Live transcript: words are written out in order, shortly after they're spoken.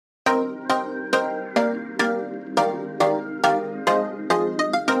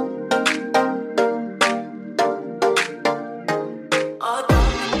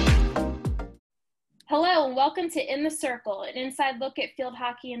Welcome to In the Circle, an inside look at field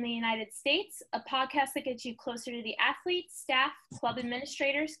hockey in the United States, a podcast that gets you closer to the athletes, staff, club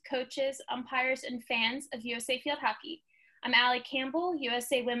administrators, coaches, umpires, and fans of USA Field Hockey. I'm Allie Campbell,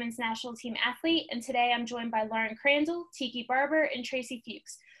 USA Women's National Team athlete, and today I'm joined by Lauren Crandall, Tiki Barber, and Tracy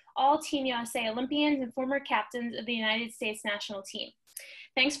Fuchs, all Team USA Olympians and former captains of the United States National Team.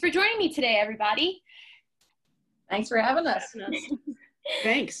 Thanks for joining me today, everybody. Thanks for having us.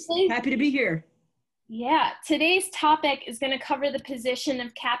 Thanks. Happy to be here. Yeah, today's topic is going to cover the position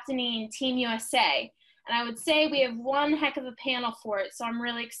of captaining Team USA. And I would say we have one heck of a panel for it, so I'm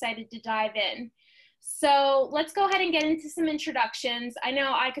really excited to dive in. So let's go ahead and get into some introductions. I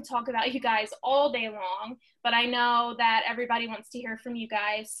know I could talk about you guys all day long, but I know that everybody wants to hear from you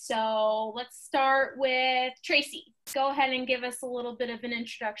guys. So let's start with Tracy. Go ahead and give us a little bit of an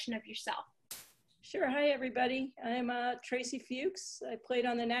introduction of yourself. Sure. Hi, everybody. I'm Tracy Fuchs. I played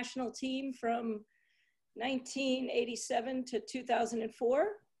on the national team from 1987 to 2004.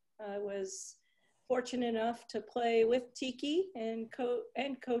 I was fortunate enough to play with Tiki and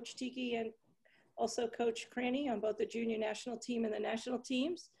Coach Tiki and also Coach Cranny on both the junior national team and the national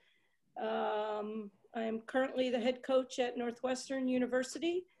teams. I am currently the head coach at Northwestern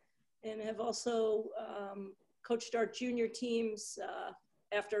University and have also coached our junior teams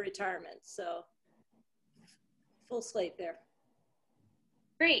after retirement. So full slate there.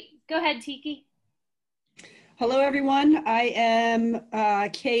 Great. Go ahead, Tiki. Hello, everyone. I am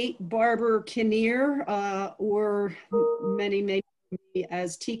Kate Barber Kinnear, or many may know me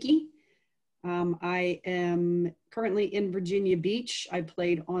as Tiki. I am currently in Virginia Beach. I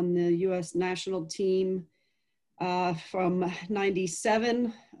played on the U.S. national team from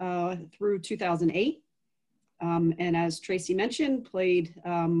 97 through 2008. And as Tracy mentioned,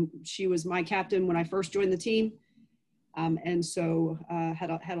 she was my captain when I first joined the team. And so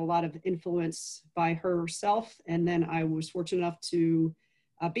had a lot of influence by herself. And then I was fortunate enough to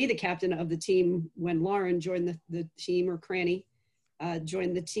be the captain of the team when Lauren joined the team, or Cranny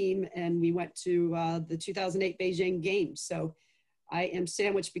joined the team, and we went to the 2008 Beijing Games. So I am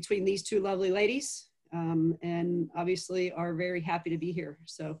sandwiched between these two lovely ladies, and obviously are very happy to be here.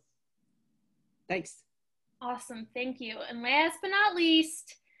 So thanks. Awesome. Thank you. And last but not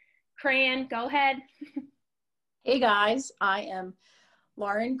least, Cran, go ahead. Hey guys, I am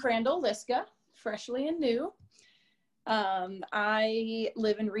Lauren Crandall Liska, freshly and new. I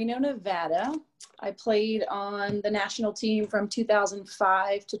live in Reno, Nevada. I played on the national team from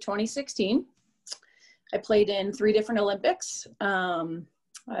 2005 to 2016. I played in 3 different Olympics.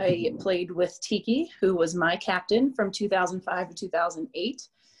 I played with Tiki, who was my captain from 2005 to 2008.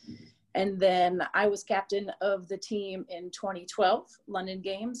 And then I was captain of the team in 2012 London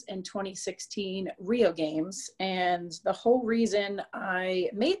Games and 2016 Rio Games. And the whole reason I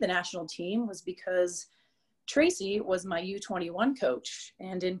made the national team was because Tracy was my U21 coach.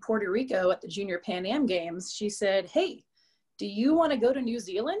 And in Puerto Rico at the Junior Pan Am Games, she said, "Hey, do you want to go to New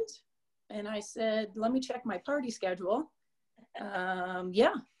Zealand?" And I said, "Let me check my party schedule."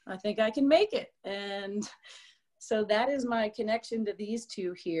 Yeah, I think I can make it. And so that is my connection to these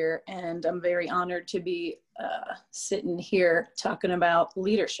two here, and I'm very honored to be sitting here talking about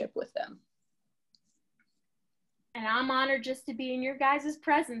leadership with them. And I'm honored just to be in your guys'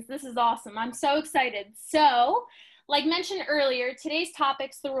 presence. This is awesome. I'm so excited. So, like mentioned earlier, today's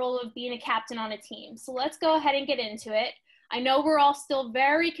topic's the role of being a captain on a team. So let's go ahead and get into it. I know we're all still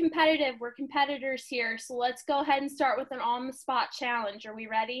very competitive. We're competitors here. So let's go ahead and start with an on-the-spot challenge. Are we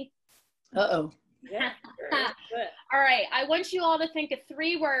ready? Uh-oh. Yeah. All right. I want you all to think of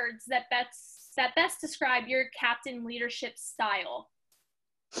 3 words that best describe your captain leadership style.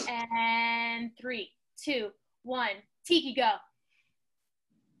 And 3, 2, 1. Tiki, go.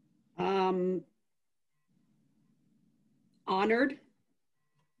 Honored.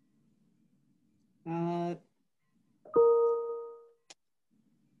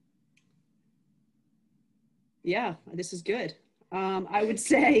 Yeah, this is good. I would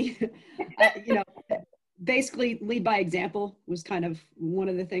say, basically lead by example was kind of one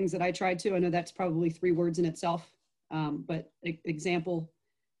of the things that I tried to. I know that's probably 3 words in itself, but example,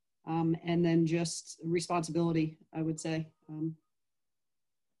 and then just responsibility, I would say.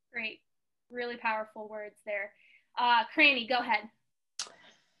 Great. Really powerful words there. Cranny, go ahead.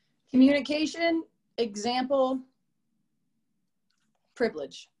 Communication, example,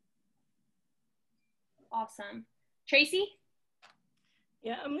 privilege. Awesome. Tracy?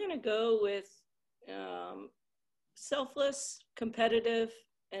 Yeah, I'm going to go with selfless, competitive,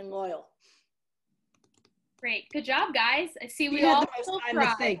 and loyal. Great. Good job, guys. I see we had all the most time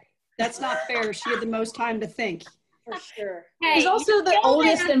to think. That's not fair. She had the most time to think. For sure. Hey, He's also the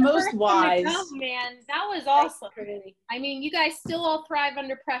oldest and most wise. Man, that was awesome. Thanks, I mean, you guys still all thrive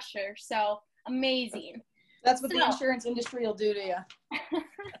under pressure, so amazing. That's what the insurance industry will do to you.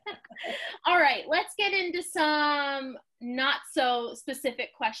 All right, let's get into some not so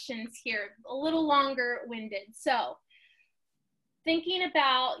specific questions here, a little longer winded. So, thinking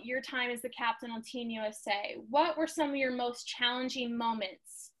about your time as the captain on Team USA, what were some of your most challenging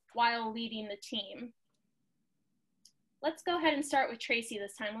moments while leading the team? Let's go ahead and start with Tracy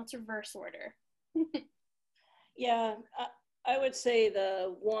this time. Let's reverse order. Yeah, I would say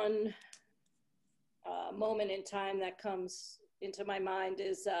the one moment in time that comes into my mind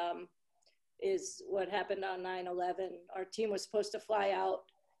is what happened on 9/11. Our team was supposed to fly out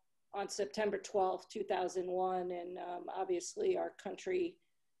on September 12th, 2001, and obviously our country,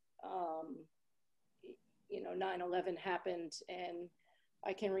 9/11 happened, and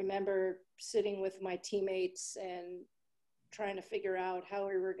I can remember sitting with my teammates and trying to figure out how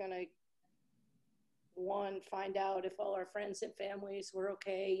we were going to, one, find out if all our friends and families were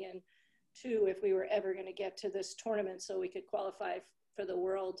okay, and two, if we were ever going to get to this tournament so we could qualify for the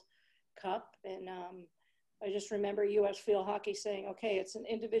World Cup. And I just remember U.S. Field Hockey saying, okay, it's an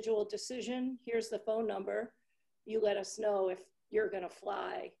individual decision. Here's the phone number. You let us know if you're going to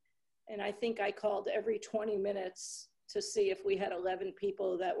fly. And I think I called every 20 minutes to see if we had 11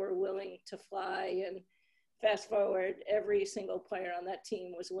 people that were willing to fly. And fast forward, every single player on that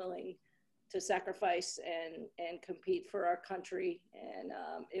team was willing to sacrifice and compete for our country. And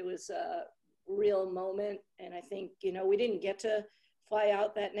it was a real moment. And I think, we didn't get to fly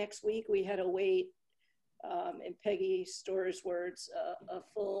out that next week. We had to wait, in Peggy Storr's words, a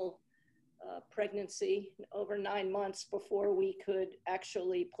full pregnancy, over 9 months before we could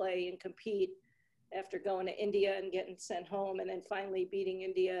actually play and compete, after going to India and getting sent home, and then finally beating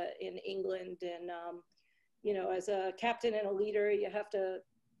India in England. And, as a captain and a leader, you have to,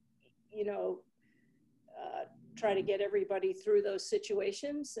 try to get everybody through those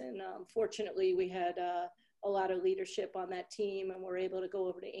situations. And fortunately, we had a lot of leadership on that team, and we're able to go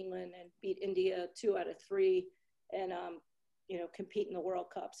over to England and beat India 2 out of 3 and, compete in the World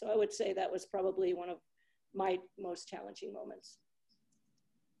Cup. So I would say that was probably one of my most challenging moments.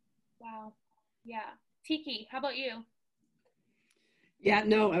 Wow. Yeah. Tiki, how about you? Yeah,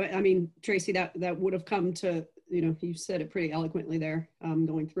 no, I mean, Tracy, that would have come to, you said it pretty eloquently there,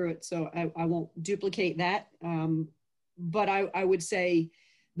 going through it. So I won't duplicate that. But I would say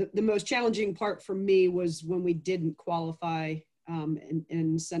the most challenging part for me was when we didn't qualify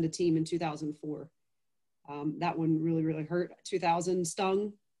and send a team in 2004. That one really, really hurt. 2000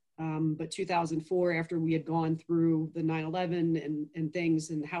 stung, but 2004, after we had gone through the 9/11 and things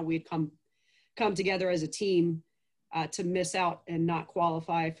and how we had come together as a team, to miss out and not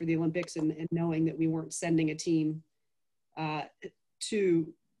qualify for the Olympics, and knowing that we weren't sending a team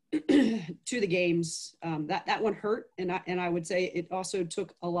to the games, that one hurt. And I would say it also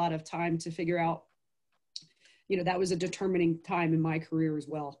took a lot of time to figure out, that was a determining time in my career as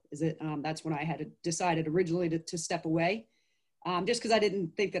well. That's when I had decided originally to step away, just because I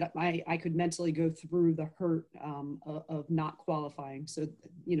didn't think that I could mentally go through the hurt of not qualifying. So,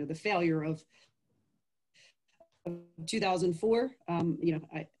 the failure of 2004,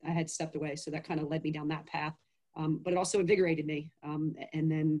 I had stepped away. So that kind of led me down that path. But it also invigorated me.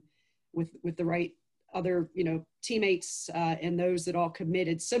 And then with the right other, teammates and those that all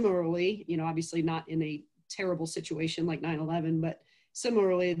committed similarly, obviously not in a terrible situation like 9/11, but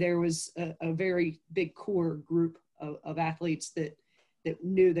similarly, there was a very big core group of athletes that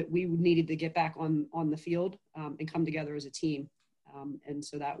knew that we needed to get back on the field and come together as a team. And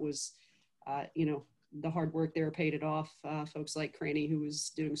so that was, the hard work there paid it off. Folks like Cranny, who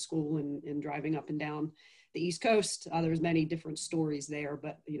was doing school and driving up and down the East Coast. There was many different stories there,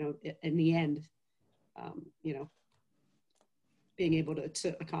 but, in the end, being able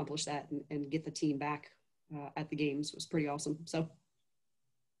to accomplish that and get the team back at the games was pretty awesome. So.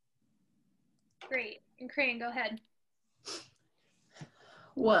 Great. And Crane, go ahead.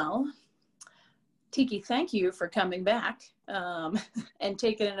 Well, Tiki, thank you for coming back and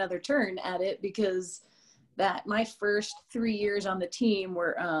taking another turn at it, because my first 3 years on the team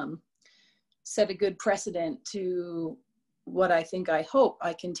were set a good precedent to what I hope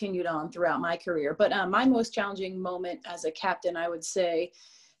I continued on throughout my career. But my most challenging moment as a captain, I would say,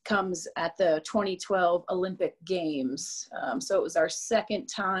 comes at the 2012 Olympic Games. So it was our second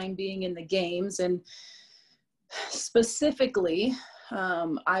time being in the games, and specifically,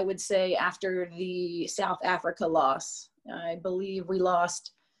 I would say after the South Africa loss. I believe we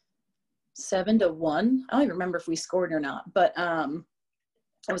lost 7-1. I don't even remember if we scored or not, but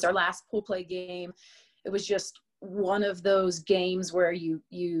it was our last pool play game. It was just one of those games where you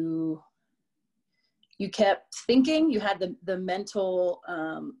kept thinking, you had the mental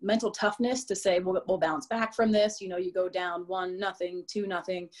toughness to say, we'll bounce back from this. You know, you go down 1-0,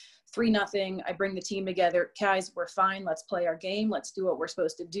 2-0, 3-0. I bring the team together. Guys, we're fine. Let's play our game. Let's do what we're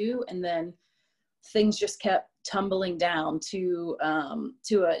supposed to do. And then things just kept tumbling down to an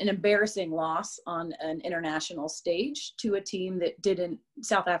embarrassing loss on an international stage to a team that didn't,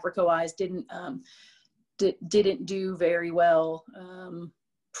 South Africa-wise, didn't do very well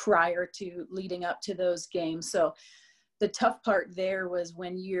prior to leading up to those games. So the tough part there was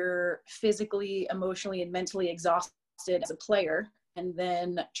when you're physically, emotionally, and mentally exhausted as a player, and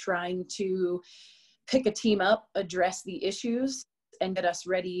then trying to pick a team up, address the issues, and get us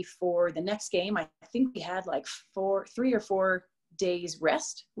ready for the next game. I think we had like 3 or 4 days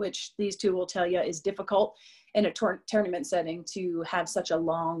rest, which these two will tell you is difficult in a tournament setting to have such a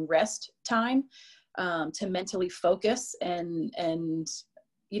long rest time, to mentally focus and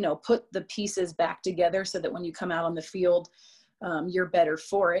you know, put the pieces back together so that when you come out on the field, you're better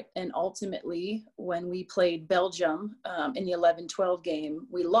for it. And ultimately, when we played Belgium in the 11-12 game,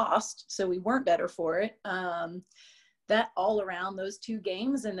 we lost, so we weren't better for it. That all around those 2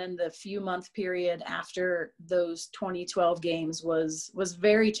 games, and then the few month period after those 2012 games was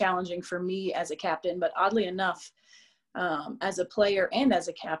very challenging for me as a captain. But oddly enough, as a player and as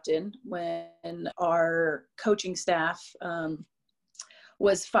a captain, when our coaching staff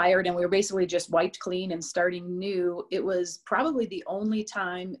was fired and we were basically just wiped clean and starting new, it was probably the only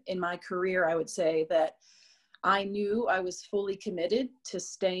time in my career, I would say, that I knew I was fully committed to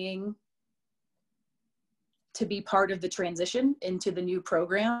staying to be part of the transition into the new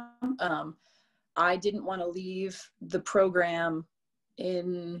program. I didn't want to leave the program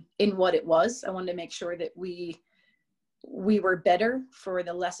in what it was. I wanted to make sure that we were better for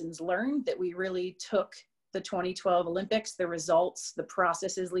the lessons learned, that we really took the 2012 Olympics, the results, the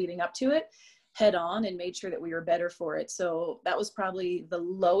processes leading up to it head on, and made sure that we were better for it. So that was probably the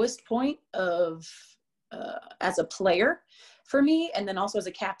lowest point of as a player for me. And then also as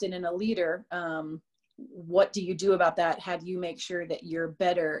a captain and a leader, what do you do about that? How do you make sure that you're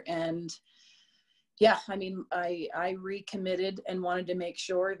better? And yeah, I mean, I recommitted and wanted to make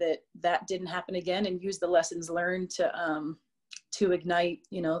sure that that didn't happen again, and use the lessons learned to ignite,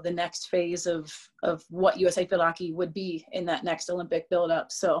 you know, the next phase of what USA Field Hockey would be in that next Olympic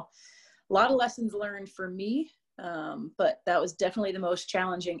buildup. So a lot of lessons learned for me, but that was definitely the most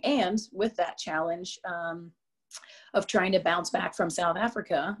challenging. And with that challenge of trying to bounce back from South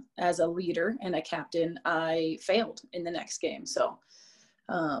Africa as a leader and a captain, I failed in the next game. So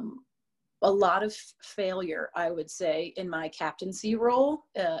a lot of failure, I would say, in my captaincy role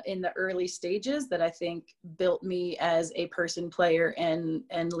in the early stages that I think built me as a person, player,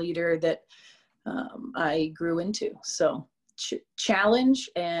 and leader that I grew into. So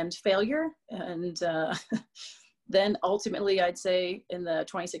challenge and failure. And then ultimately, I'd say in the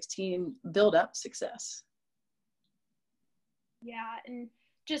 2016 build-up, success. Yeah, and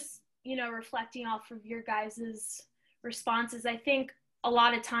just, you know, reflecting off of your guys' responses, I think a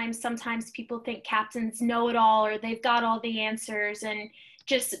lot of times, sometimes people think captains know it all or they've got all the answers. And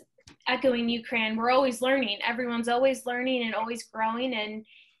just echoing you, Cran, we're always learning. Everyone's always learning and always growing. And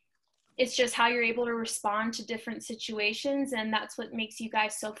it's just how you're able to respond to different situations. And that's what makes you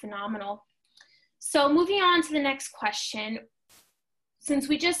guys so phenomenal. So moving on to the next question. Since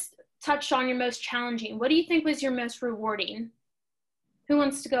we just touched on your most challenging, what do you think was your most rewarding? Who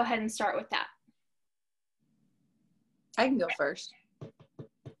wants to go ahead and start with that? I can go first.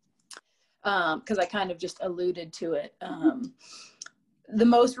 Because I kind of just alluded to it. The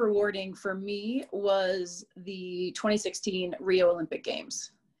most rewarding for me was the 2016 Rio Olympic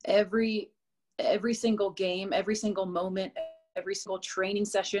Games. Every single game, every single moment, every single training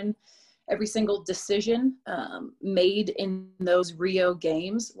session, every single decision made in those Rio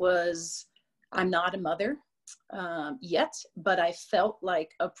Games was, I'm not a mother yet, but I felt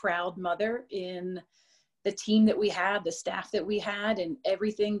like a proud mother in the team that we had, the staff that we had, and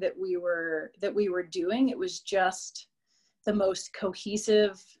everything that we were doing. It was just the most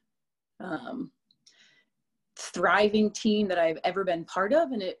cohesive, thriving team that I've ever been part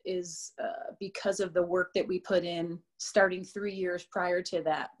of. And it is because of the work that we put in starting 3 years prior to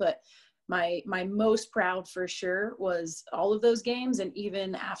that. But my most proud for sure was all of those games. And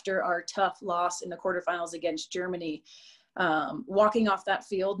even after our tough loss in the quarterfinals against Germany, walking off that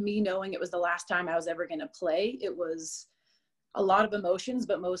field, me knowing it was the last time I was ever going to play, it was a lot of emotions,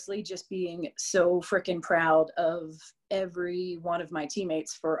 but mostly just being so freaking proud of every one of my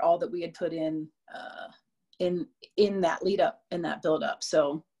teammates for all that we had put in that lead up and that build up.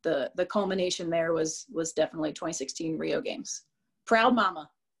 So the culmination there was definitely 2016 Rio Games. Proud mama.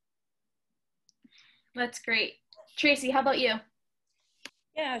 That's great. Tracy, how about you?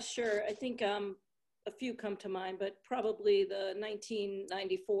 Yeah, sure. I think a few come to mind, but probably the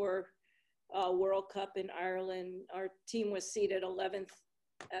 1994 World Cup in Ireland. Our team was seeded 11th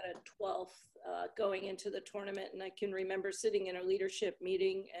out of 12th going into the tournament. And I can remember sitting in a leadership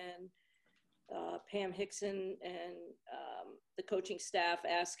meeting and Pam Hickson and the coaching staff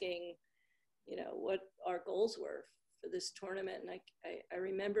asking, what our goals were for this tournament. And I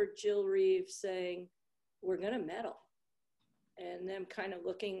remember Jill Reeves saying, we're going to medal. And them kind of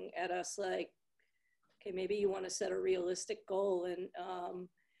looking at us like, okay, maybe you want to set a realistic goal. And,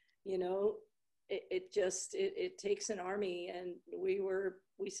 it takes an army. And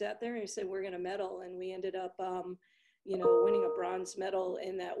we sat there and we said, we're going to medal. And we ended up, winning a bronze medal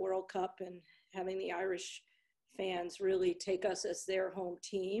in that World Cup and having the Irish fans really take us as their home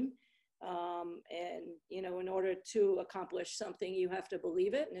team. In order to accomplish something, you have to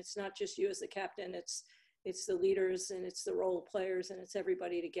believe it. And it's not just you as the captain, it's the leaders and it's the role players and it's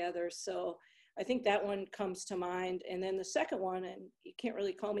everybody together. So I think that one comes to mind. And then the second one, and you can't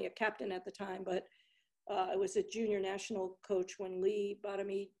really call me a captain at the time, but I was a junior national coach when Lee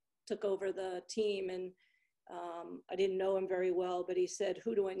Bottomy took over the team. And I didn't know him very well, but he said,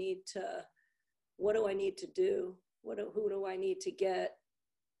 what do I need to do? Who do I need to get,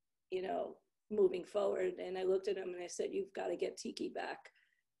 moving forward? And I looked at him and I said, you've got to get Tiki back.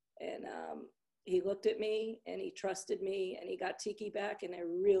 And he looked at me and he trusted me and he got Tiki back. And I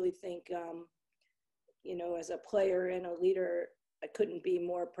really think, as a player and a leader, I couldn't be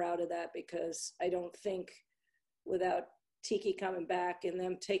more proud of that, because I don't think without Tiki coming back and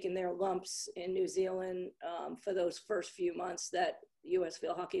them taking their lumps in New Zealand for those first few months, that U.S.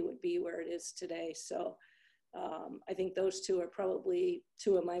 field hockey would be where it is today. So I think those two are probably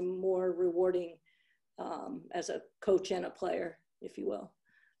two of my more rewarding as a coach and a player, if you will.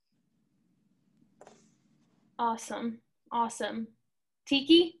 Awesome.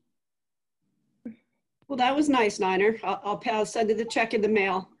 Tiki? Well, that was nice, Niner. I'll send it the check in the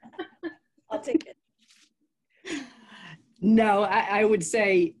mail. I'll take it. No, I would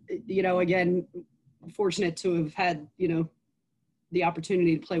say, again, fortunate to have had, the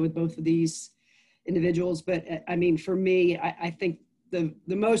opportunity to play with both of these individuals. But I mean, for me, I think the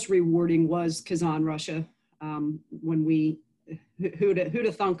most rewarding was Kazan, Russia. When who'd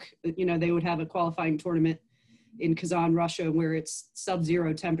have thunk, they would have a qualifying tournament in Kazan, Russia, where it's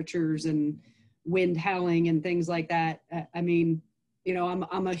sub-zero temperatures and wind howling and things like that. I mean,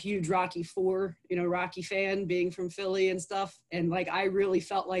 I'm a huge Rocky IV, Rocky fan, being from Philly and stuff. And like, I really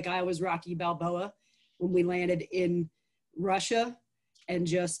felt like I was Rocky Balboa when we landed in Russia, and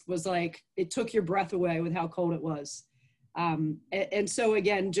just was like, it took your breath away with how cold it was. And so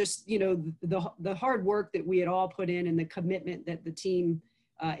again, just, the hard work that we had all put in and the commitment that the team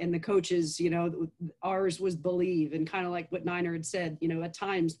and the coaches, ours was believe, and kind of like what Niner had said, at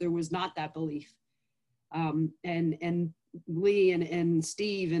times there was not that belief. And Lee and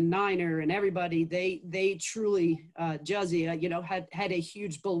Steve and Niner and everybody, they truly, Juzzy, had a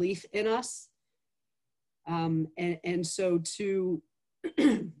huge belief in us. And so to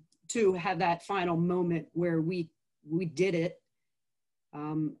have that final moment where we did it,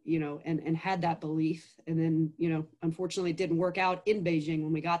 and had that belief. And then, unfortunately it didn't work out in Beijing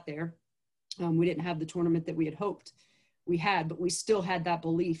when we got there. We didn't have the tournament that we had hoped we had, but we still had that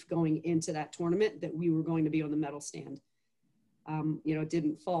belief going into that tournament that we were going to be on the medal stand. It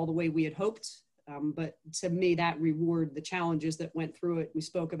didn't fall the way we had hoped. But to me, that reward, the challenges that went through it, we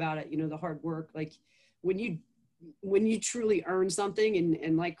spoke about it, the hard work, like when you truly earn something,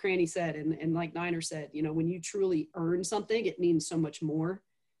 and like Cranny said, and like Niner said, when you truly earn something, it means so much more,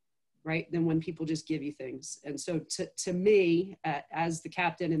 right, than when people just give you things. And so to me, as the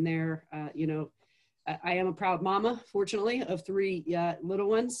captain in there, I am a proud mama, fortunately, of 3 little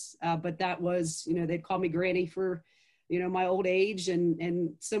ones, but that was, they'd call me granny for, my old age and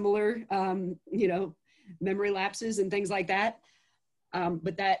similar, memory lapses and things like that.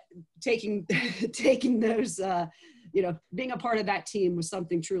 But that taking those, being a part of that team was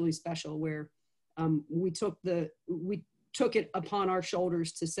something truly special, where we took it upon our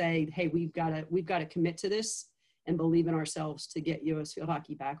shoulders to say, hey, we've got to commit to this and believe in ourselves to get U.S. field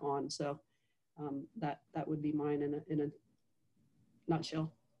hockey back on. So that would be mine in a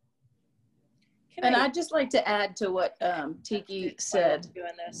nutshell. And I'd just like to add to what Tiki said.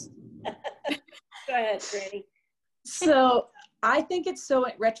 Doing this. Go ahead, Granny. So I think it's so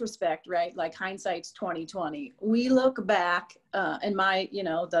in retrospect, right? Like hindsight's 20/20. We look back, and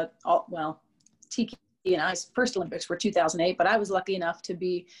Tiki and I's first Olympics were 2008, but I was lucky enough to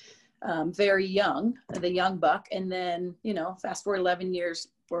be very young, the young buck. And then, fast forward 11 years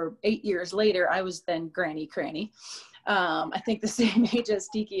or 8 years later, I was then Granny Cranny. I think the same age as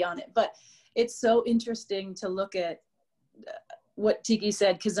Tiki on it. But it's so interesting to look at what Tiki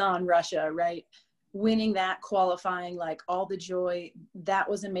said, Kazan, Russia, right? Winning that, qualifying, like all the joy, that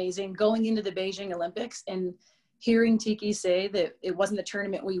was amazing. Going into the Beijing Olympics and hearing Tiki say that it wasn't the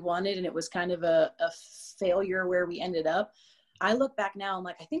tournament we wanted and it was kind of a failure where we ended up. I look back now, I'm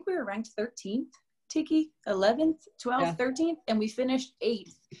like, I think we were ranked 13th, Tiki, 11th, 12th, 13th, and we finished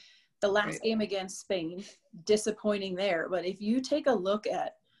 8th the last game against Spain. Disappointing there. But if you take a look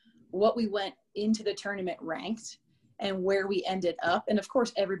at what we went into the tournament ranked and where we ended up, and of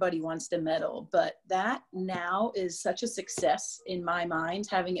course everybody wants to medal, but that now is such a success in my mind,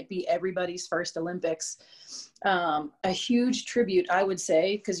 having it be everybody's first Olympics. A huge tribute, I would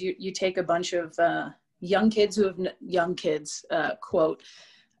say, because you take a bunch of young kids quote,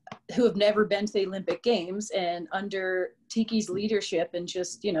 who have never been to the Olympic Games, and under Tiki's leadership and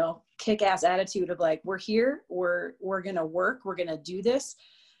just, kick-ass attitude of like, we're here, we're going to work, we're going to do this.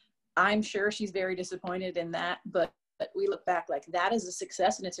 I'm sure she's very disappointed in that, but we look back like that is a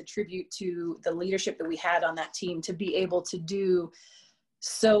success, and it's a tribute to the leadership that we had on that team to be able to do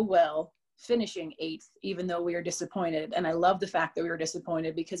so well, finishing 8th, even though we were disappointed. And I love the fact that we were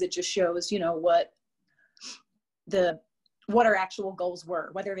disappointed because it just shows, what our actual goals were,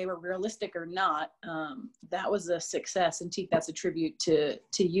 whether they were realistic or not. That was a success, and Teak, that's a tribute to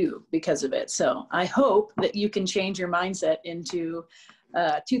you because of it. So I hope that you can change your mindset into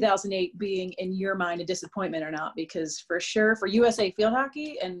 2008 being in your mind a disappointment or not, because for sure for USA field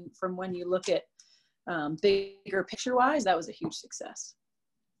hockey, and from when you look at bigger picture wise, that was a huge success.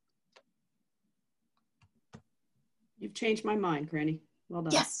 You've changed my mind, Granny. Well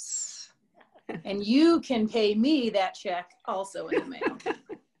done. Yes. And you can pay me that check also in the mail.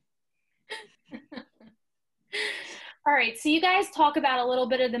 All right, so you guys talk about a little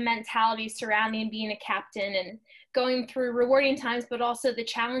bit of the mentality surrounding being a captain and going through rewarding times, but also the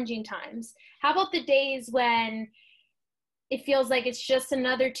challenging times. How about the days when it feels like it's just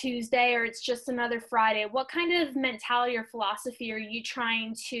another Tuesday or it's just another Friday? What kind of mentality or philosophy are you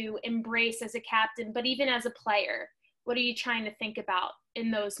trying to embrace as a captain, but even as a player? What are you trying to think about in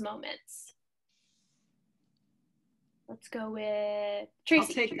those moments? Let's go with Tracy.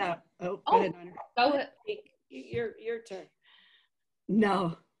 I'll take that. Go ahead, Niner. Go ahead. Your turn.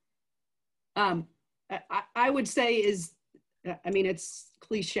 No. I would say it's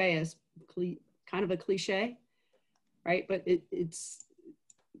cliche, kind of a cliche, right? But it's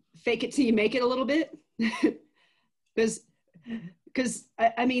fake it till you make it a little bit. Because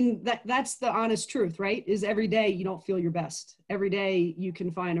that's the honest truth, right? Is every day you don't feel your best. Every day you can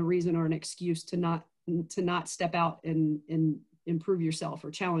find a reason or an excuse to not step out and improve yourself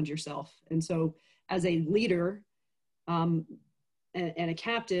or challenge yourself. And so as a leader and a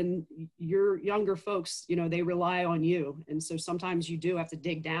captain, your younger folks, they rely on you. And so sometimes you do have to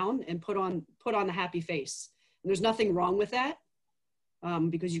dig down and put on the happy face. And there's nothing wrong with that,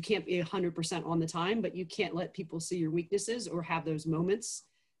 because you can't be 100% on the time, but you can't let people see your weaknesses or have those moments,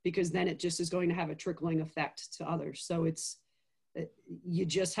 because then it just is going to have a trickling effect to others. So you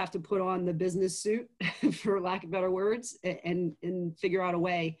just have to put on the business suit, for lack of better words, and figure out a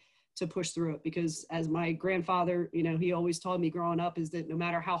way to push through it. Because as my grandfather, he always told me growing up, is that no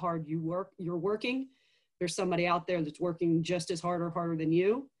matter how hard you're working, there's somebody out there that's working just as hard or harder than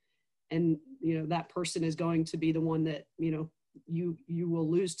you. And, that person is going to be the one that, you will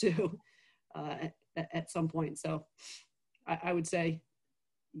lose to at some point. So I would say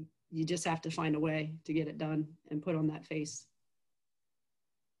you just have to find a way to get it done and put on that face.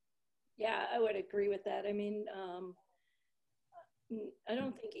 Yeah, I would agree with that. I mean, I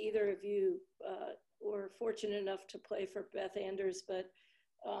don't think either of you were fortunate enough to play for Beth Anders, but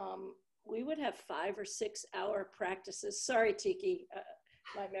we would have 5 or 6 hour practices. Sorry, Tiki,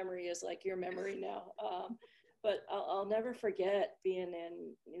 my memory is like your memory now. But I'll never forget being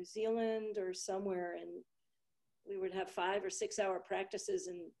in New Zealand or somewhere, and we would have 5 or 6 hour practices,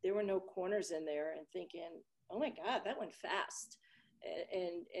 and there were no corners in there, and thinking, oh my God, that went fast.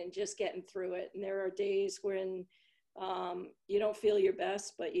 And just getting through it. And there are days when you don't feel your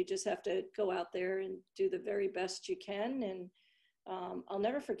best, but you just have to go out there and do the very best you can. And I'll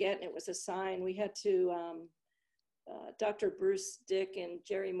never forget, and it was a sign, we had to, Dr. Bruce Dick and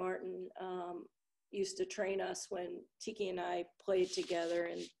Jerry Martin used to train us when Tiki and I played together,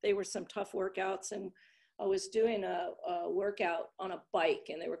 and they were some tough workouts. And I was doing a workout on a bike,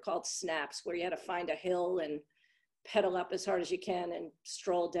 and they were called snaps, where you had to find a hill and pedal up as hard as you can and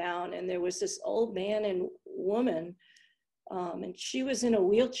stroll down. And there was this old man and woman, and she was in a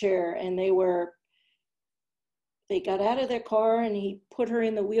wheelchair, and they got out of their car and he put her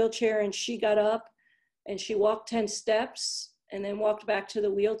in the wheelchair, and she got up and she walked 10 steps and then walked back to the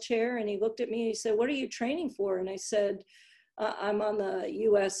wheelchair. And he looked at me and he said, "What are you training for?" And I said, "I'm on the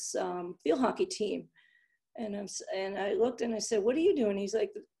US field hockey team." And I looked and I said, "What are you doing?" He's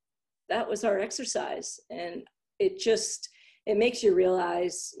like, "That was our exercise." And it makes you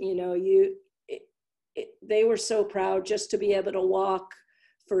realize, you know, they were so proud just to be able to walk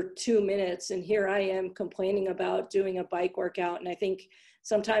for 2 minutes. And here I am complaining about doing a bike workout. And I think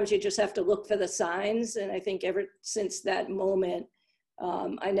sometimes you just have to look for the signs. And I think ever since that moment,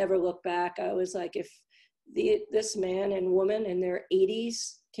 I never looked back. I was like, if this man and woman in their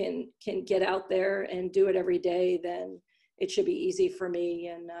 80s can get out there and do it every day, then it should be easy for me.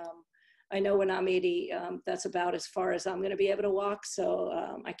 And I know when I'm 80, that's about as far as I'm going to be able to walk.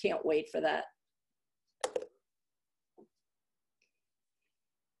 So I can't wait for that.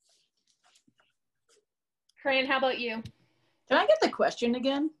 Corinne, how about you? Can I get the question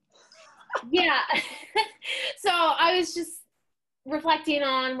again? Yeah. So I was just reflecting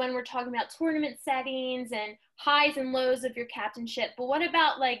on when we're talking about tournament settings and highs and lows of your captainship, but what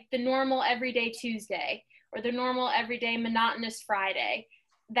about like the normal everyday Tuesday or the normal everyday monotonous Friday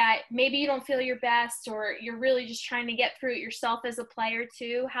that maybe you don't feel your best or you're really just trying to get through it yourself as a player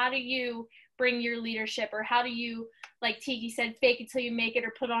too? How do you bring your leadership, or how do you, like Tiki said, fake it till you make it,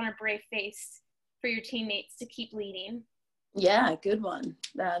 or put on a brave face for your teammates to keep leading? Yeah, good one.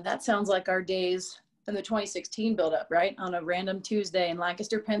 That sounds like our days in the 2016 build-up, right? On a random Tuesday in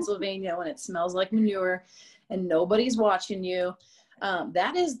Lancaster, Pennsylvania, when it smells like manure and nobody's watching you.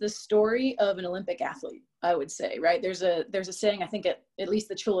 That is the story of an Olympic athlete, I would say, right? There's a saying, I think at least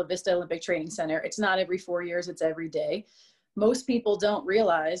the Chula Vista Olympic Training Center, it's not every 4 years, it's every day. Most people don't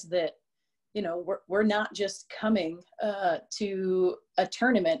realize that, you know, we're not just coming to a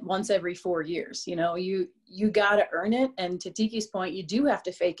tournament once every 4 years. You know, you got to earn it. And to Tiki's point, you do have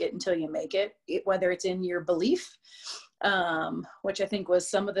to fake it until you make it, whether it's in your belief, which I think was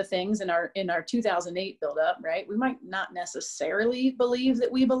some of the things in our 2008 build up, right? We might not necessarily believe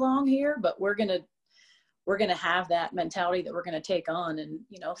that we belong here, but we're going to have that mentality that we're going to take on and,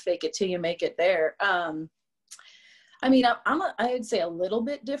 you know, fake it till you make it there. I mean, I would say a little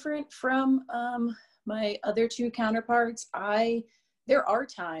bit different from my other two counterparts. There are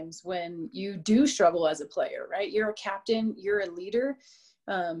times when you do struggle as a player, right? You're a captain, you're a leader,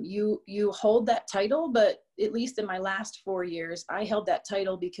 you hold that title, but at least in my last 4 years, I held that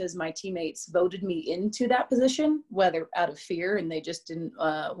title because my teammates voted me into that position, whether out of fear and they just didn't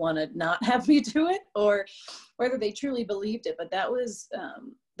want to not have me do it, or whether they truly believed it. But that was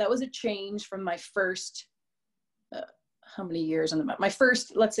a change from my first how many years on my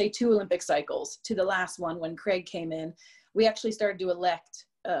first, let's say 2 Olympic cycles to the last one when Craig came in. We actually started to elect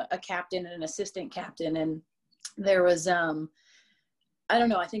a captain and an assistant captain. And there was, I don't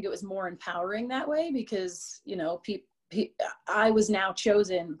know, I think it was more empowering that way because, you know, I was now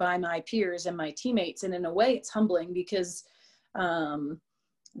chosen by my peers and my teammates. And in a way it's humbling because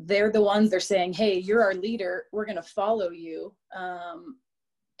they're the ones they're saying, hey, you're our leader, we're going to follow you.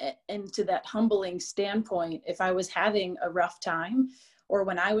 And to that humbling standpoint, if I was having a rough time or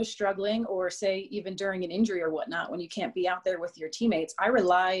when I was struggling, or say even during an injury or whatnot, when you can't be out there with your teammates, I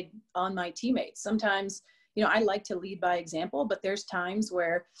relied on my teammates. Sometimes, you know, I like to lead by example, but there's times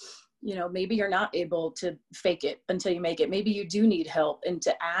where, you know, maybe you're not able to fake it until you make it. Maybe you do need help, and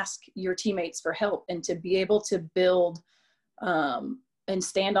to ask your teammates for help and to be able to build and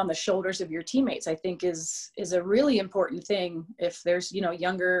stand on the shoulders of your teammates, I think is a really important thing. If there's, you know,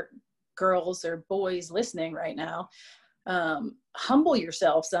 younger girls or boys listening right now, humble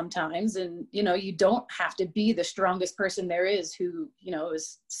yourself sometimes. And, you know, you don't have to be the strongest person there is who, you know,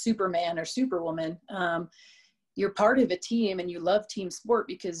 is Superman or Superwoman. You're part of a team and you love team sport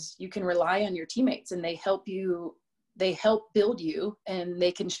because you can rely on your teammates and they help build you and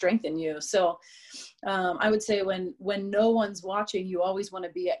they can strengthen you. So I would say when no one's watching, you always want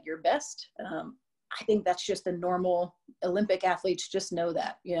to be at your best. I think that's just the normal Olympic athletes just know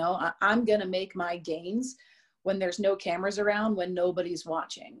that, you know, I'm going to make my gains when there's no cameras around, when nobody's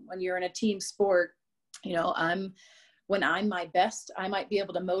watching. When you're in a team sport, you know, when I'm my best, I might be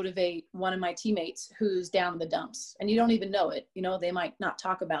able to motivate one of my teammates who's down in the dumps and you don't even know it. You know, they might not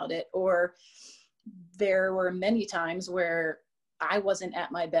talk about it. Or there were many times where I wasn't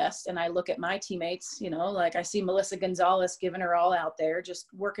at my best and I look at my teammates, you know, like I see Melissa Gonzalez giving her all out there, just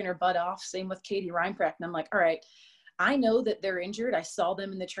working her butt off. Same with Katie Reinprecht. And I'm like, all right, I know that they're injured. I saw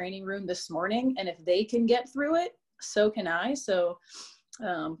them in the training room this morning. And if they can get through it, so can I. So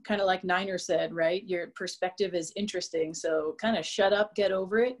kind of like Niner said, right? Your perspective is interesting. So kind of shut up, get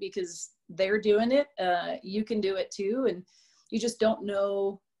over it, because they're doing it. You can do it too. And you just don't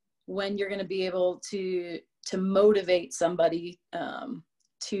know when you're going to be able to motivate somebody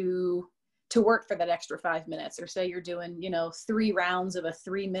to work for that extra 5 minutes. Or say you're doing, 3 rounds of a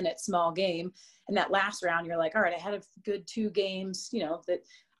 3-minute small game, and that last round you're like, all right, I had a good 2 games, that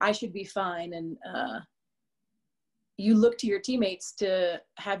I should be fine. And you look to your teammates to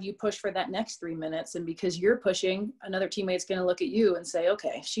have you push for that next 3 minutes. And because you're pushing, another teammate's going to look at you and say,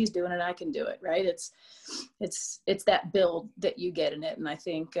 okay, she's doing it, I can do it. Right. It's that build that you get in it. And I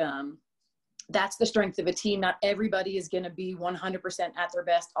think that's the strength of a team. Not everybody is going to be 100% at their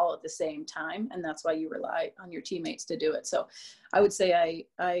best all at the same time. And that's why you rely on your teammates to do it. So I would say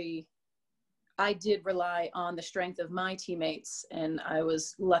I did rely on the strength of my teammates, and I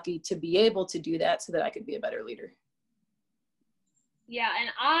was lucky to be able to do that so that I could be a better leader. Yeah, and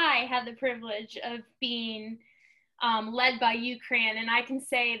I had the privilege of being led by you, Cran, and I can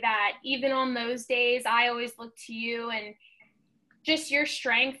say that even on those days, I always looked to you, and just your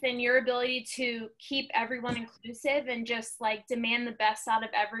strength and your ability to keep everyone inclusive and just like demand the best out of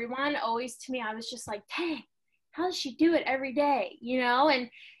everyone. Always, to me, I was just like, dang, how does she do it every day? And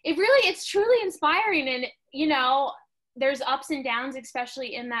it's truly inspiring. And, there's ups and downs,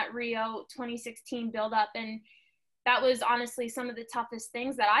 especially in that Rio 2016 buildup. And that was honestly some of the toughest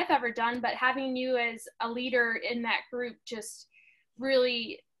things that I've ever done. But having you as a leader in that group just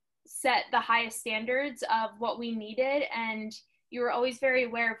really set the highest standards of what we needed. And you were always very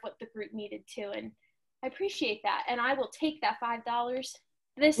aware of what the group needed too. And I appreciate that. And I will take that $5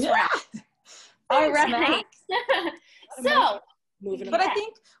 this round. All right. So, but I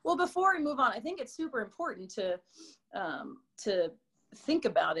think, before we move on, I think it's super important to think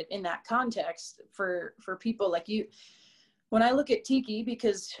about it in that context for people like you. When I look at Tiki,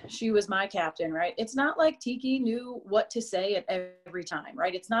 because she was my captain, right? It's not like Tiki knew what to say at every time,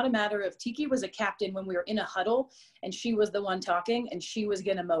 right? It's not a matter of Tiki was a captain when we were in a huddle and she was the one talking and she was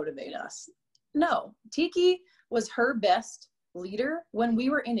going to motivate us. No, Tiki was her best leader when we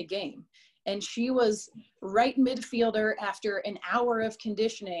were in a game. And she was right midfielder after an hour of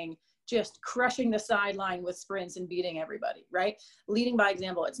conditioning, just crushing the sideline with sprints and beating everybody, right? Leading by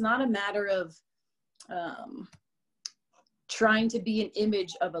example. It's not a matter of trying to be an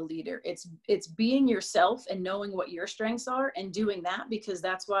image of a leader. It's being yourself and knowing what your strengths are and doing that, because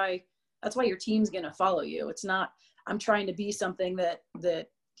that's why your team's going to follow you. It's not, I'm trying to be something that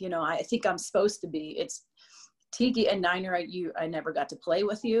I think I'm supposed to be. It's Tiki and Niner. I never got to play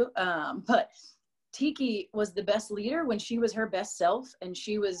with you, but Tiki was the best leader when she was her best self and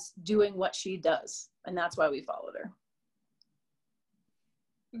she was doing what she does. And that's why we followed her.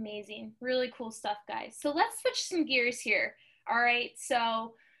 Amazing. Really cool stuff, guys. So let's switch some gears here. All right.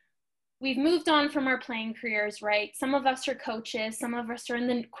 So we've moved on from our playing careers, right? Some of us are coaches. Some of us are in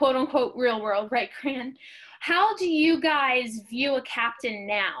the quote unquote real world, right, Cran? How do you guys view a captain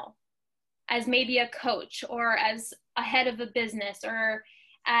now as maybe a coach or as a head of a business or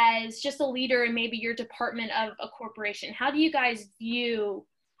as just a leader in maybe your department of a corporation? How do you guys view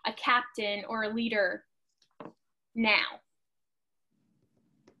a captain or a leader now?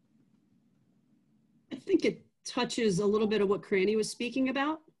 I think it touches a little bit of what Cranny was speaking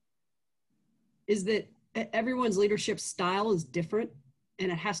about, is that everyone's leadership style is different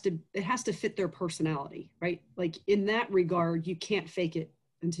and it has to fit their personality, right? Like in that regard, you can't fake it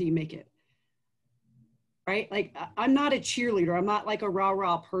until you make it, right? Like I'm not a cheerleader. I'm not like a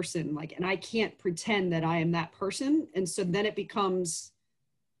rah-rah person, and I can't pretend that I am that person. And so then it becomes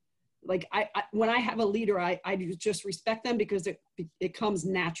like, when I have a leader, I just respect them because it comes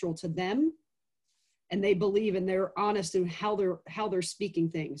natural to them. And they believe and they're honest in how they're speaking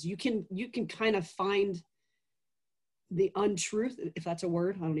things. You can kind of find the untruth, if that's a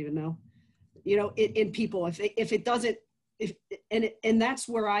word, I don't even know, in people. And that's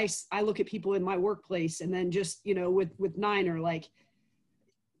where I look at people in my workplace, and then just, with Niner,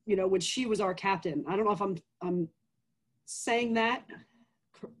 when she was our captain, I don't know if I'm saying that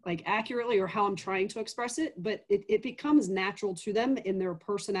accurately or how I'm trying to express it, but it becomes natural to them in their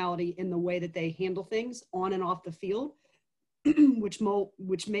personality, in the way that they handle things on and off the field,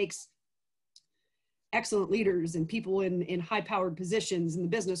 which makes excellent leaders and people in high powered positions in the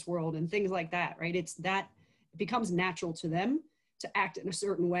business world and things like that, right? It becomes natural to them to act in a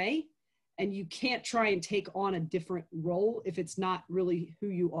certain way, and you can't try and take on a different role if it's not really who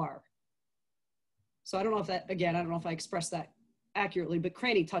you are. So I don't know if I expressed that accurately, but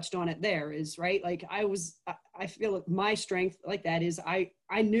Cranny touched on it there, is right. I feel like my strength like that is I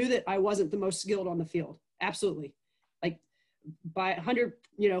knew that I wasn't the most skilled on the field. Absolutely. by 100,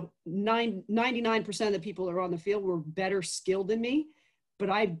 99% of the people that are on the field were better skilled than me, but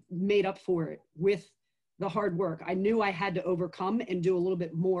I made up for it with the hard work. I knew I had to overcome and do a little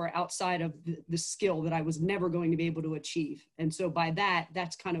bit more outside of the skill that I was never going to be able to achieve. And so by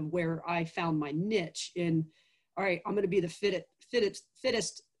that's kind of where I found my niche in, all right, I'm going to be the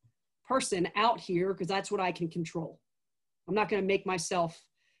fittest person out here because that's what I can control. I'm not going to make myself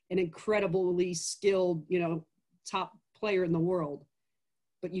an incredibly skilled, top player in the world,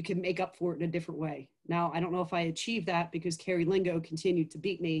 but you can make up for it in a different way. Now, I don't know if I achieved that because Carrie Lingo continued to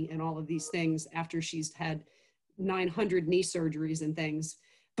beat me in all of these things after she's had 900 knee surgeries and things.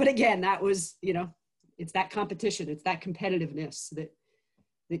 But again, that was, it's that competition. It's that competitiveness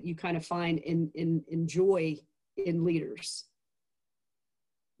that you kind of find in joy in leaders.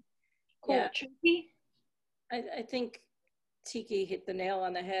 Cool. Yeah. Tracy? I think Tiki hit the nail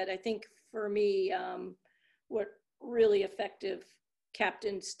on the head. I think for me, what really effective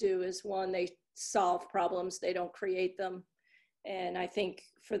captains do is, one, they solve problems, they don't create them. And I think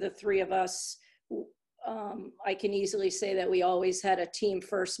for the three of us, I can easily say that we always had a team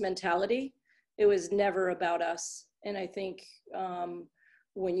first mentality. It was never about us. And I think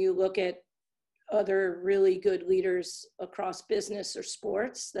when you look at other really good leaders across business or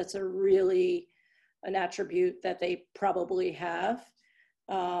sports, that's an attribute that they probably have,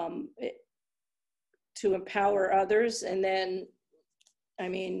 to empower others. And then,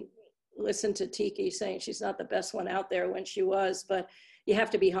 listen to Tiki saying she's not the best one out there when she was, but you have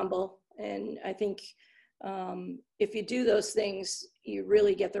to be humble. And I think if you do those things, you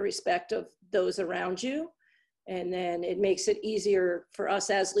really get the respect of those around you. And then it makes it easier for us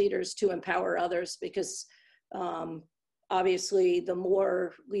as leaders to empower others, because obviously the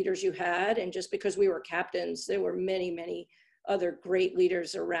more leaders you had, and just because we were captains, there were many, many other great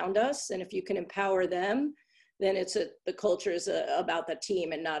leaders around us. And if you can empower them, then the culture is about the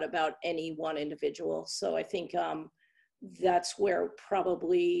team and not about any one individual. So I think that's where,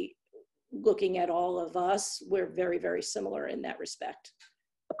 probably looking at all of us, we're very, very similar in that respect.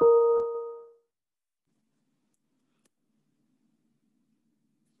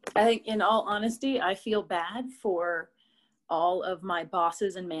 I think, in all honesty, I feel bad for all of my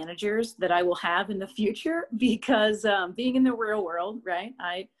bosses and managers that I will have in the future, because being in the real world, right?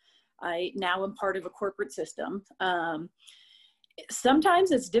 I now am part of a corporate system.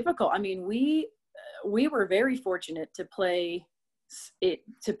 Sometimes it's difficult. We were very fortunate to play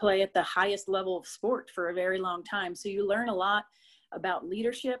at the highest level of sport for a very long time. So you learn a lot about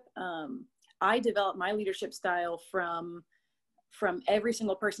leadership. I developed my leadership style from every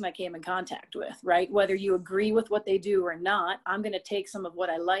single person I came in contact with, right? Whether you agree with what they do or not, I'm going to take some of what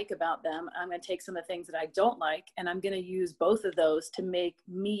I like about them. I'm going to take some of the things that I don't like, and I'm going to use both of those to make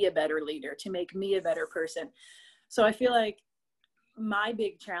me a better leader, to make me a better person. So I feel like my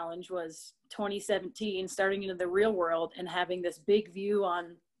big challenge was 2017, starting into the real world and having this big view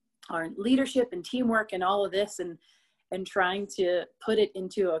on leadership and teamwork and all of this, and trying to put it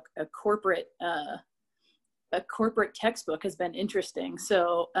into a corporate textbook has been interesting.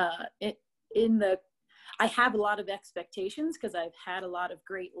 So I have a lot of expectations because I've had a lot of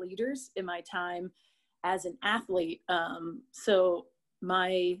great leaders in my time as an athlete. So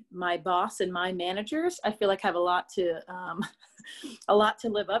my boss and my managers, I feel like have a lot to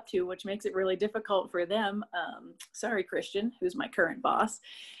live up to, which makes it really difficult for them. Sorry, Christian, who's my current boss.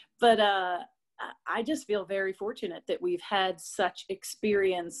 But I just feel very fortunate that we've had such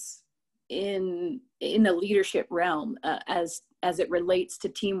experience in the leadership realm as it relates to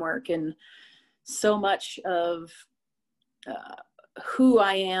teamwork. And so much of who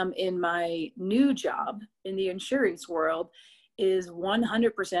I am in my new job in the insurance world is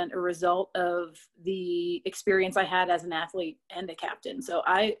 100% a result of the experience I had as an athlete and a captain. So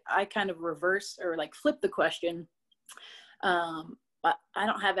I kind of reverse or flip the question. I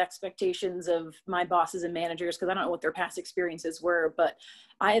don't have expectations of my bosses and managers because I don't know what their past experiences were, but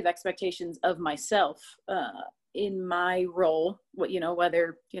I have expectations of myself in my role.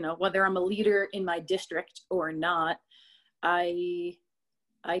 Whether I'm a leader in my district or not, I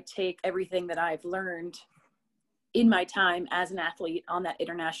take everything that I've learned in my time as an athlete on that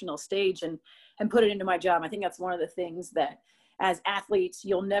international stage and put it into my job. I think that's one of the things that as athletes,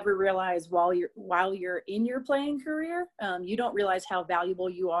 you'll never realize while you're in your playing career. You don't realize how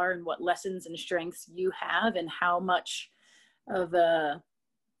valuable you are and what lessons and strengths you have and how much of a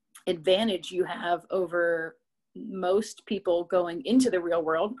advantage you have over most people going into the real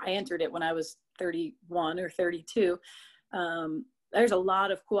world. I entered it when I was 31 or 32. There's a lot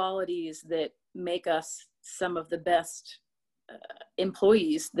of qualities that make us some of the best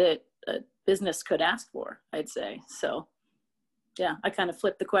employees that a business could ask for, I'd say. So yeah, I kind of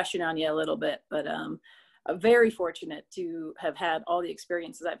flipped the question on you a little bit, but I'm very fortunate to have had all the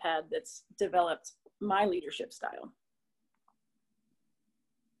experiences I've had that's developed my leadership style.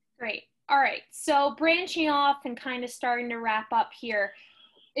 Great. All right. So branching off and kind of starting to wrap up here,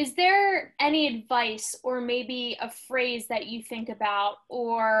 is there any advice or maybe a phrase that you think about,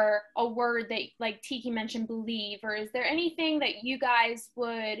 or a word that, like Tiki mentioned, believe, or is there anything that you guys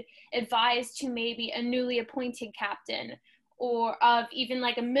would advise to maybe a newly appointed captain, or of even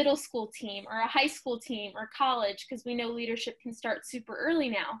like a middle school team or a high school team or college, because we know leadership can start super early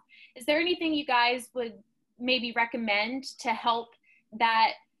now? Is there anything you guys would maybe recommend to help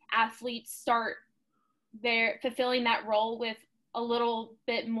that athletes start fulfilling that role with a little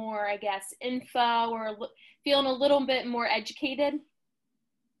bit more, I guess, info, or feeling a little bit more educated?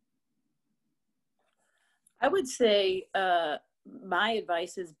 I would say my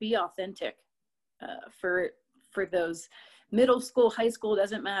advice is be authentic. For those middle school, high school,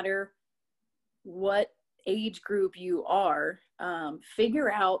 doesn't matter what age group you are.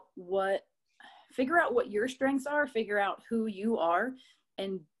 Figure out what your strengths are. Figure out who you are,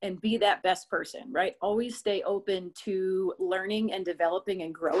 and be that best person, right? Always stay open to learning and developing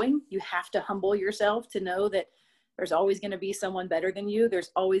and growing. You have to humble yourself to know that there's always going to be someone better than you. There's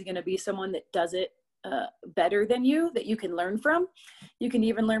always going to be someone that does it better than you that you can learn from. You can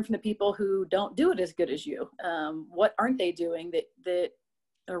even learn from the people who don't do it as good as you. What aren't they doing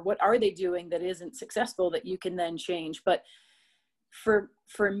or what are they doing that isn't successful that you can then change? But for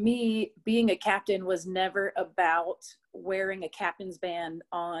me, being a captain was never about wearing a captain's band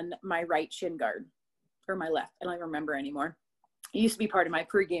on my right shin guard or my left. I don't even remember anymore. It used to be part of my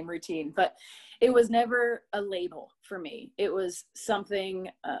pregame routine, but it was never a label for me. It was something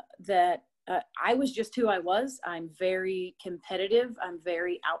that I was just who I was. I'm very competitive. I'm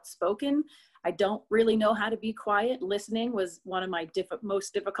very outspoken. I don't really know how to be quiet. Listening was one of my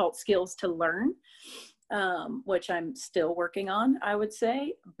most difficult skills to learn. Which I'm still working on, I would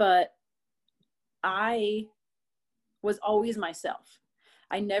say, but I was always myself.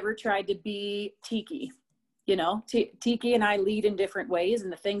 I never tried to be Tiki. You know, Tiki and I lead in different ways,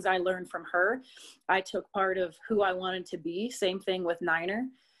 and the things I learned from her, I took part of who I wanted to be. Same thing with Niner.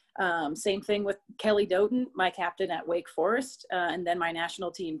 Same thing with Kelly Doughton, my captain at Wake Forest, and then my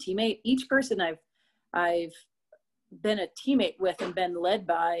national team teammate. Each person I've been a teammate with and been led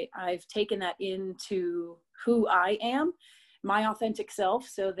by, I've taken that into who I am, my authentic self,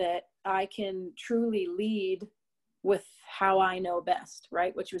 so that I can truly lead with how I know best,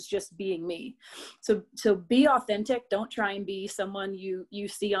 right? Which was just being me. So be authentic. Don't try and be someone you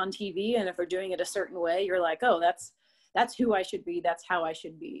see on TV. And if they're doing it a certain way, you're like, oh, that's who I should be. That's how I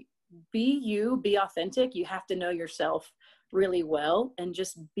should be. Be you, be authentic. You have to know yourself really well and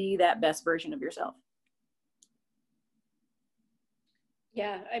just be that best version of yourself.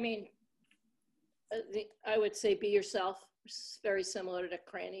 Yeah, I mean, I would say be yourself. It's very similar to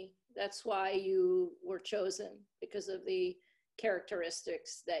Cranny. That's why you were chosen, because of the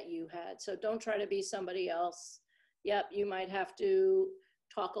characteristics that you had. So don't try to be somebody else. Yep, you might have to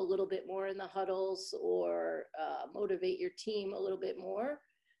talk a little bit more in the huddles, or motivate your team a little bit more.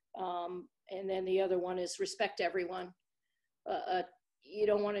 And then the other one is respect everyone. You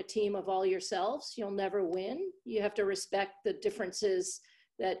don't want a team of all yourselves. You'll never win. You have to respect the differences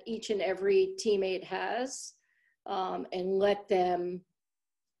that each and every teammate has, and let them,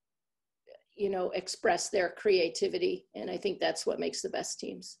 express their creativity. And I think that's what makes the best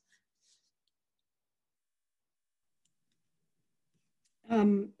teams.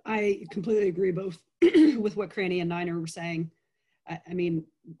 I completely agree both with what Cranny and Niner were saying. I mean,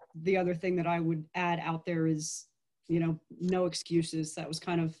 the other thing that I would add out there is, no excuses. That was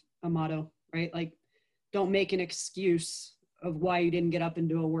kind of a motto, right? Like, don't make an excuse of why you didn't get up and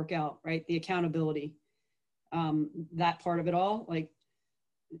do a workout, right? The accountability, that part of it all. Like,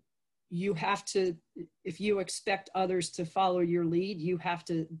 you have to, if you expect others to follow your lead, you have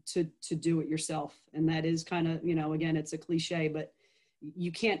to do it yourself. And that is kind of, again, it's a cliche, but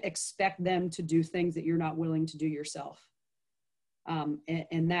you can't expect them to do things that you're not willing to do yourself.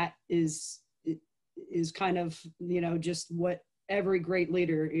 And that is kind of, just what every great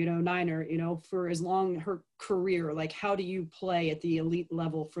leader, Niner, for as long her career, like, how do you play at the elite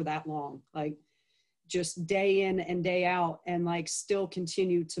level for that long? Like, just day in and day out, and like still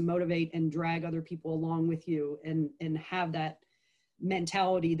continue to motivate and drag other people along with you, and have that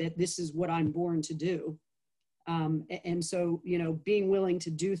mentality that this is what I'm born to do. And so, being willing to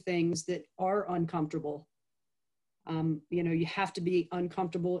do things that are uncomfortable. You have to be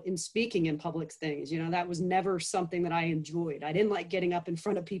uncomfortable in speaking in public things. That was never something that I enjoyed. I didn't like getting up in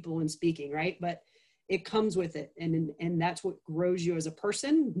front of people and speaking, right? But it comes with it. And that's what grows you as a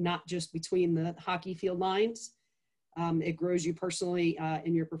person, not just between the hockey field lines. It grows you personally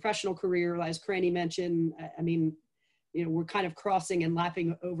in your professional career. As Cranny mentioned, I mean, you know, we're kind of crossing and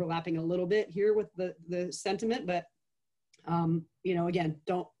overlapping a little bit here with the sentiment, but you know, again,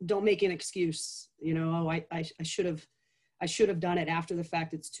 don't make an excuse. You know, I should have done it after the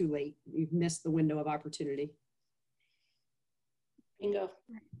fact. It's too late. You've missed the window of opportunity. Bingo.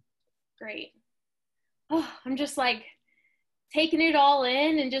 Great. Oh, I'm just like taking it all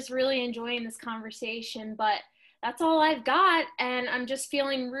in and just really enjoying this conversation, but that's all I've got. And I'm just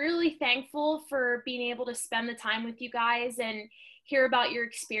feeling really thankful for being able to spend the time with you guys and hear about your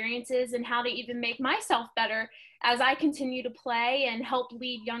experiences and how to even make myself better as I continue to play and help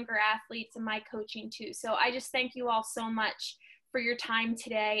lead younger athletes in my coaching too. So I just thank you all so much for your time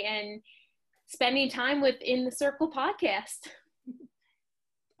today and spending time with In the Circle podcast.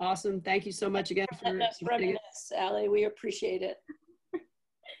 Awesome. Thank you so much again for letting us reminisce, Allie. We appreciate it.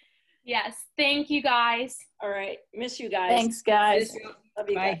 Yes. Thank you guys. All right. Miss you guys. Thanks, guys. Love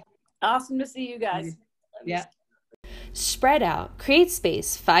you guys. Bye. Awesome to see you guys. Love you. Yeah. Spread out, create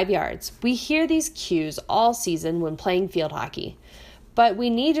space, 5 yards. We hear these cues all season when playing field hockey, but we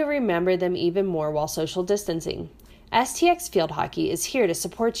need to remember them even more while social distancing. STX Field Hockey is here to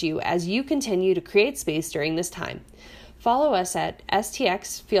support you as you continue to create space during this time. Follow us at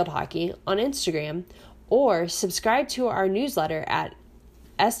STX Field Hockey on Instagram or subscribe to our newsletter at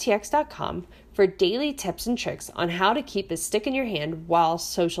stx.com for daily tips and tricks on how to keep a stick in your hand while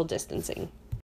social distancing.